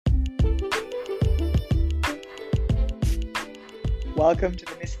Welcome to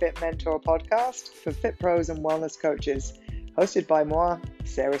the Misfit Mentor podcast for fit pros and wellness coaches, hosted by moi,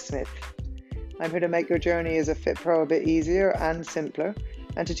 Sarah Smith. I'm here to make your journey as a fit pro a bit easier and simpler,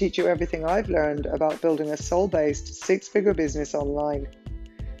 and to teach you everything I've learned about building a soul-based six-figure business online.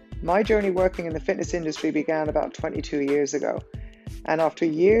 My journey working in the fitness industry began about 22 years ago, and after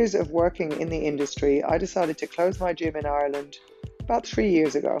years of working in the industry, I decided to close my gym in Ireland about 3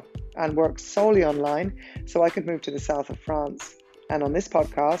 years ago and work solely online so I could move to the south of France. And on this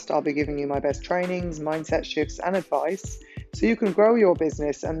podcast, I'll be giving you my best trainings, mindset shifts, and advice so you can grow your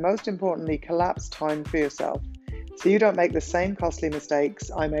business and, most importantly, collapse time for yourself so you don't make the same costly mistakes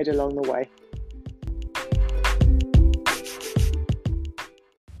I made along the way.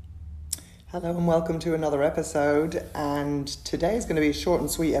 Hello and welcome to another episode, and today is going to be a short and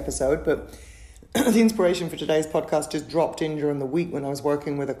sweet episode, but the inspiration for today's podcast just dropped in during the week when I was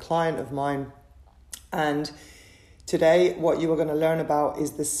working with a client of mine. And today what you are going to learn about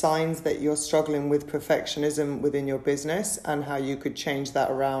is the signs that you're struggling with perfectionism within your business and how you could change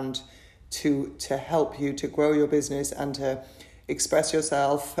that around to help you to grow your business and to express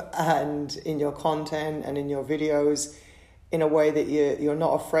yourself and in your content and in your videos in a way that you're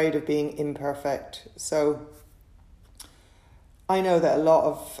not afraid of being imperfect. So I know that a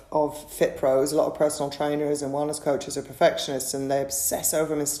lot of fit pros, a lot of personal trainers and wellness coaches are perfectionists, and they obsess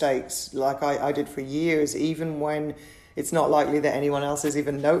over mistakes like I did for years, even when it's not likely that anyone else has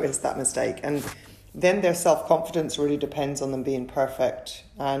even noticed that mistake. And then their self-confidence really depends on them being perfect.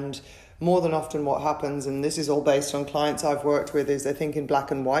 And more than often what happens, and this is all based on clients I've worked with, is they think in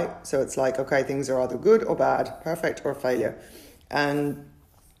black and white. So it's like, okay, things are either good or bad, perfect or failure. And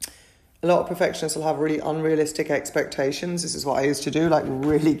a lot of perfectionists will have really unrealistic expectations. This is what I used to do, like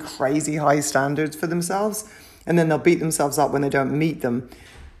really crazy high standards for themselves. And then they'll beat themselves up when they don't meet them.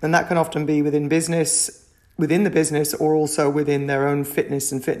 And that can often be within the business, or also within their own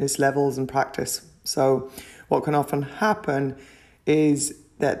fitness and fitness levels and practice. So what can often happen is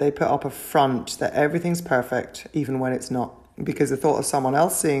that they put up a front that everything's perfect, even when it's not, because the thought of someone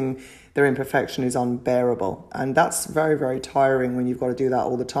else seeing their imperfection is unbearable. And that's very, very tiring when you've got to do that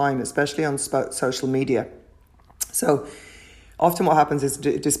all the time, especially on social media. So often what happens is,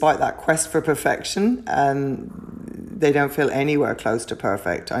 despite that quest for perfection, they don't feel anywhere close to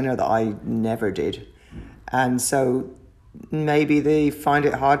perfect. I know that I never did. And so maybe they find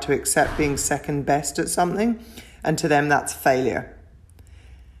it hard to accept being second best at something, and to them that's failure.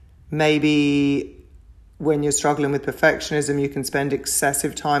 Maybe when you're struggling with perfectionism, you can spend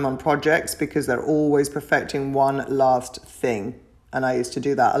excessive time on projects because they're always perfecting one last thing. And I used to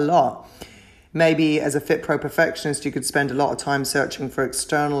do that a lot. Maybe as a fit pro perfectionist, you could spend a lot of time searching for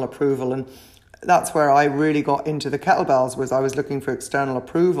external approval. And that's where I really got into the kettlebells, was I was looking for external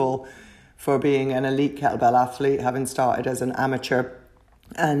approval for being an elite kettlebell athlete, having started as an amateur.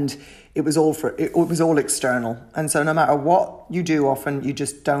 And it was all external. And so no matter what you do, often you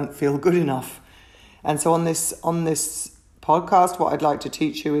just don't feel good enough. And so on this podcast, what I'd like to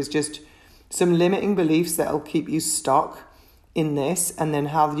teach you is just some limiting beliefs that'll keep you stuck in this, and then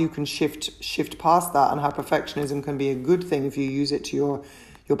how you can shift past that, and how perfectionism can be a good thing if you use it to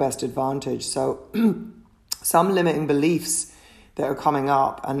your best advantage. So some limiting beliefs that are coming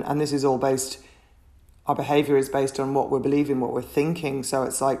up, and this is all based, our behavior is based on what we're believing, what we're thinking. So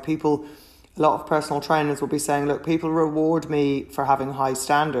it's like a lot of personal trainers will be saying, look, people reward me for having high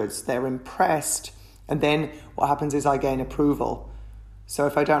standards. They're impressed. And then what happens is I gain approval. So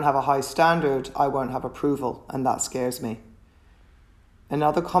if I don't have a high standard, I won't have approval. And that scares me.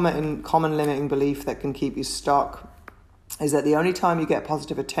 Another common limiting belief that can keep you stuck is that the only time you get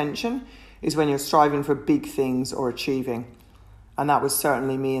positive attention is when you're striving for big things or achieving. And that was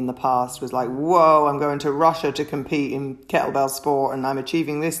certainly me in the past, was like, whoa, I'm going to Russia to compete in kettlebell sport and I'm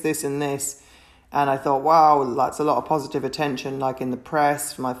achieving this, this and this. And I thought, wow, that's a lot of positive attention, like in the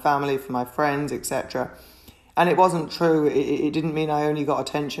press, for my family, for my friends, etc. And it wasn't true. It didn't mean I only got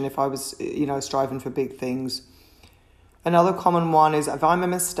attention if I was, striving for big things. Another common one is, if I'm a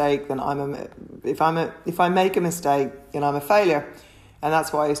mistake, then if I make a mistake, then I'm a failure. And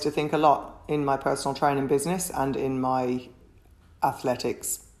that's why I used to think a lot in my personal training business and in my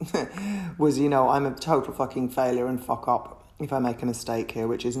athletics was, I'm a total fucking failure and fuck up if I make a mistake here,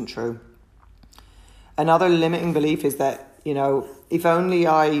 which isn't true. Another limiting belief is that, if only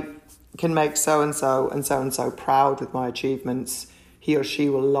I can make so-and-so and so-and-so proud with my achievements, he or she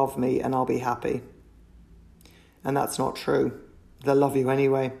will love me and I'll be happy. And that's not true. They'll love you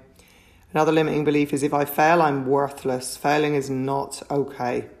anyway. Another limiting belief is, if I fail, I'm worthless. Failing is not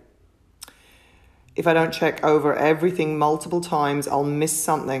okay. If I don't check over everything multiple times, I'll miss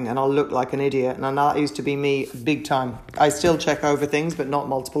something and I'll look like an idiot. And that used to be me big time. I still check over things, but not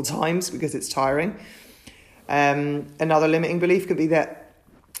multiple times because it's tiring. Another limiting belief could be that,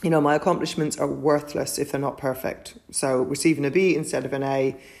 my accomplishments are worthless if they're not perfect. So receiving a B instead of an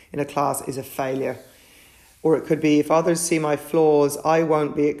A in a class is a failure. Or it could be, if others see my flaws, I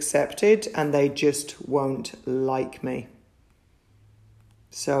won't be accepted and they just won't like me.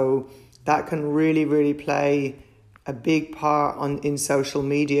 So that can really, really play a big part in social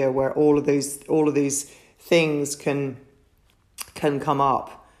media, where all of these things can come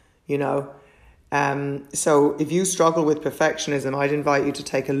up, So if you struggle with perfectionism, I'd invite you to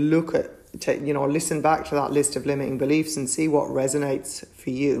take a look at, listen back to that list of limiting beliefs and see what resonates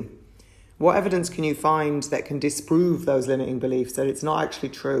for you. What evidence can you find that can disprove those limiting beliefs, that it's not actually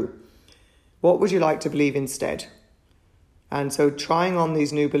true? What would you like to believe instead? And so trying on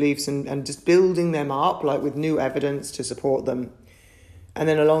these new beliefs and just building them up, like with new evidence to support them. And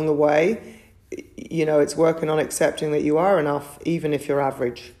then along the way, it's working on accepting that you are enough, even if you're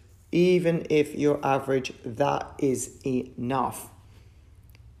average. Even if you're average, that is enough.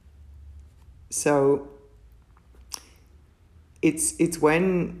 So it's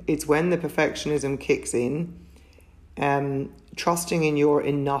when the perfectionism kicks in, trusting in your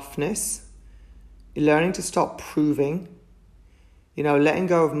enoughness, learning to stop proving, letting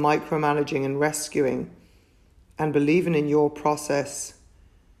go of micromanaging and rescuing, and believing in your process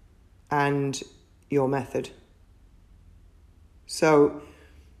and your method. So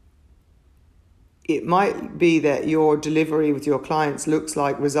it might be that your delivery with your clients looks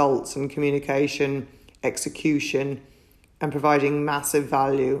like results and communication, execution, and providing massive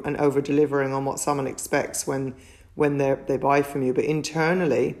value and over-delivering on what someone expects when they buy from you. But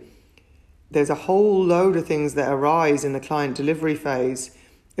internally, there's a whole load of things that arise in the client delivery phase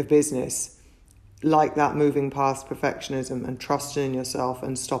of business, like that moving past perfectionism and trusting in yourself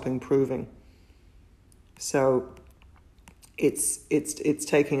and stopping proving. So it's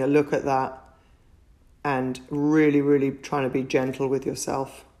taking a look at that and really, really trying to be gentle with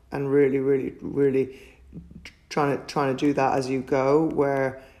yourself, and really, really, really trying to do that as you go,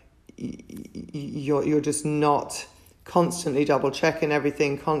 where you're just not constantly double checking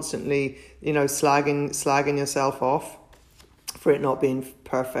everything, constantly, slagging yourself off for it not being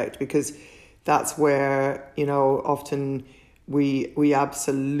perfect, because that's where, often we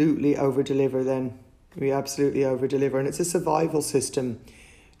absolutely over deliver then. We absolutely over deliver, and it's a survival system.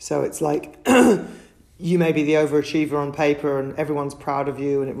 So it's like you may be the overachiever on paper and everyone's proud of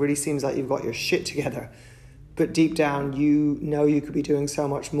you and it really seems like you've got your shit together. But deep down, you could be doing so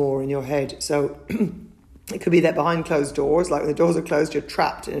much more in your head. So it could be that behind closed doors, like when the doors are closed, you're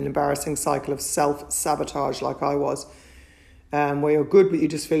trapped in an embarrassing cycle of self-sabotage like I was, where you're good, but you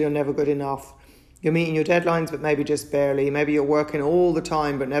just feel you're never good enough. You're meeting your deadlines, but maybe just barely. Maybe you're working all the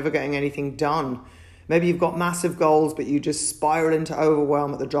time, but never getting anything done. Maybe you've got massive goals, but you just spiral into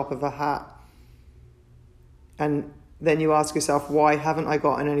overwhelm at the drop of a hat. And then you ask yourself, why haven't I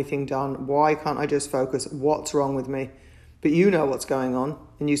gotten anything done? Why can't I just focus? What's wrong with me? But you know what's going on,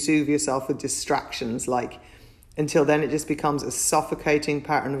 and you soothe yourself with distractions, until then it just becomes a suffocating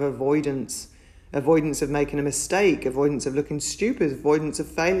pattern of avoidance of making a mistake, avoidance of looking stupid, avoidance of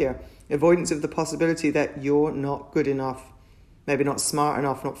failure, avoidance of the possibility that you're not good enough, maybe not smart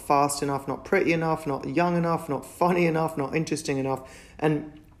enough, not fast enough, not pretty enough, not young enough, not funny enough, not interesting enough.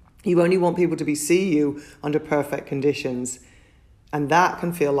 And you only want people to see you under perfect conditions. And that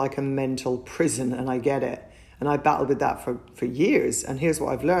can feel like a mental prison, and I get it. And I battled with that for years. And here's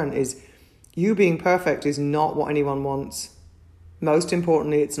what I've learned is you being perfect is not what anyone wants. Most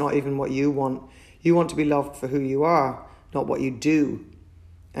importantly, it's not even what you want. You want to be loved for who you are, not what you do.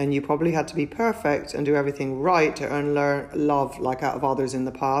 And you probably had to be perfect and do everything right to earn love out of others in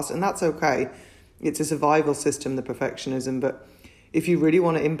the past. And that's okay. It's a survival system, the perfectionism. But if you really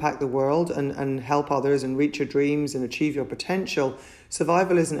want to impact the world and help others and reach your dreams and achieve your potential,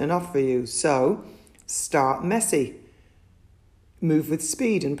 survival isn't enough for you. So start messy. Move with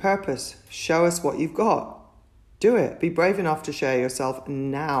speed and purpose. Show us what you've got. Do it. Be brave enough to share yourself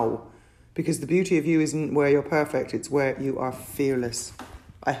now. Because the beauty of you isn't where you're perfect. It's where you are fearless.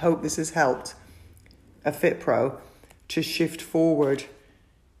 I hope this has helped a Fit Pro to shift forward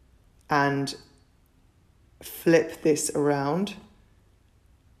and flip this around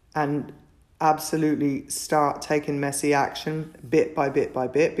and absolutely start taking messy action bit by bit by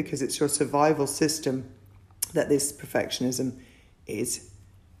bit, because it's your survival system that this perfectionism is.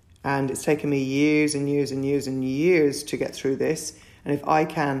 And it's taken me years and years and years and years to get through this. And if I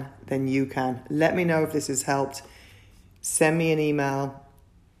can, then you can. Let me know if this has helped. Send me an email.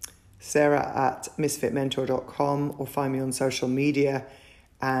 sarah@misfitmentor.com, or find me on social media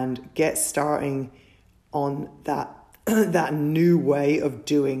and get starting on that that new way of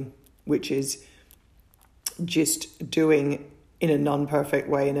doing, which is just doing in a non-perfect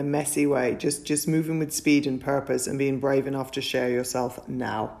way, in a messy way, just moving with speed and purpose, and being brave enough to share yourself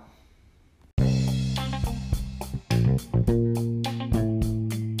now.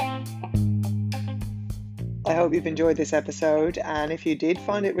 I hope you've enjoyed this episode, and if you did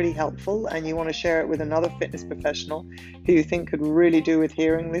find it really helpful and you want to share it with another fitness professional who you think could really do with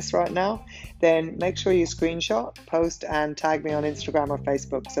hearing this right now, then make sure you screenshot, post and tag me on Instagram or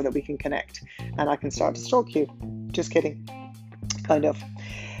Facebook so that we can connect and I can start to stalk you. Just kidding. Kind of.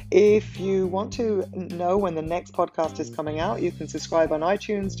 If you want to know when the next podcast is coming out, you can subscribe on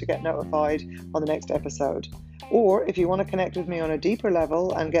iTunes to get notified on the next episode. Or if you want to connect with me on a deeper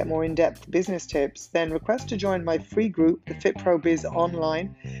level and get more in-depth business tips, then request to join my free group, the Fit Pro Biz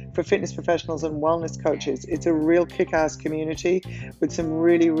Online, for fitness professionals and wellness coaches. It's a real kick-ass community with some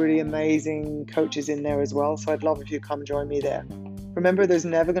really, really amazing coaches in there as well. So I'd love if you come join me there. Remember, there's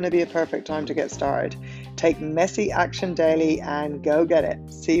never going to be a perfect time to get started. Take messy action daily and go get it.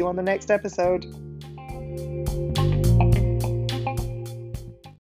 See you on the next episode.